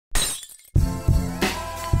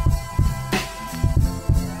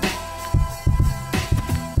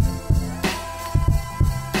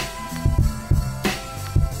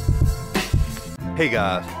Hey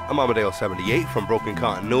guys, I'm Amadeo78 from Broken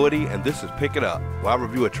Continuity, and this is Pick It Up, where I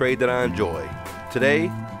review a trade that I enjoy. Today,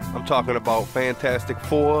 I'm talking about Fantastic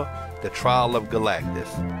Four, The Trial of Galactus.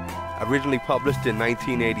 Originally published in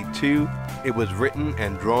 1982, it was written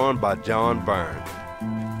and drawn by John Byrne.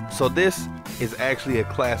 So this is actually a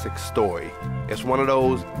classic story. It's one of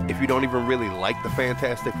those, if you don't even really like the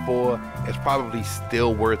Fantastic Four, it's probably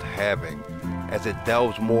still worth having, as it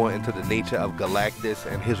delves more into the nature of Galactus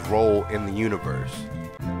and his role in the universe.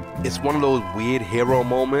 It's one of those weird hero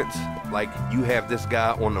moments, like you have this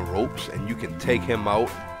guy on the ropes and you can take him out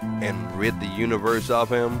and rid the universe of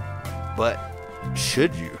him, but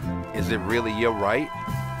should you? Is it really your right?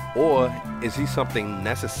 Or is he something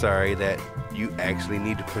necessary that you actually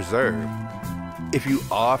need to preserve? If you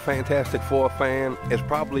are a Fantastic Four fan, it's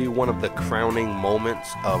probably one of the crowning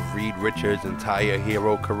moments of Reed Richards' entire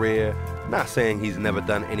hero career. Not saying he's never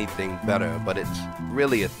done anything better, but it's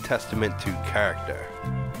really a testament to character.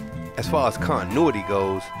 As far as continuity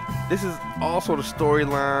goes, this is also the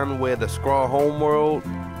storyline where the Skrull homeworld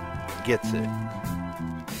gets it.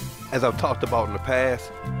 As I've talked about in the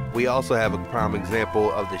past, we also have a prime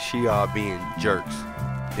example of the Shi'ar being jerks.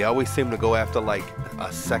 They always seem to go after like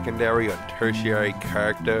a secondary or tertiary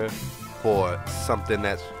character for something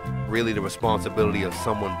that's really the responsibility of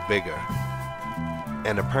someone bigger.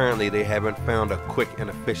 And apparently they haven't found a quick and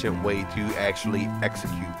efficient way to actually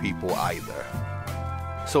execute people either.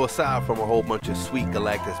 So aside from a whole bunch of sweet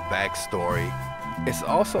Galactus backstory, it's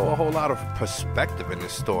also a whole lot of perspective in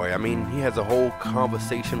this story. I mean, he has a whole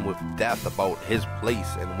conversation with Death about his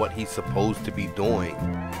place and what he's supposed to be doing.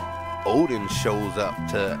 Odin shows up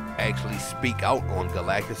to actually speak out on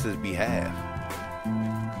Galactus's behalf.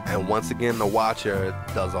 And once again, the Watcher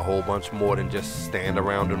does a whole bunch more than just stand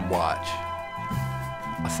around and watch.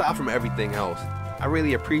 Aside from everything else, I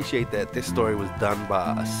really appreciate that this story was done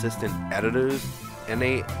by assistant editors, and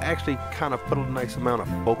they actually kind of put a nice amount of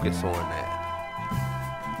focus on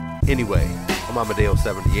that. Anyway, I'm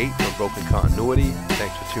Amadeo78 from Broken Continuity.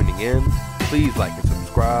 Thanks for tuning in. Please like and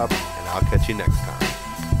subscribe, and I'll catch you next time.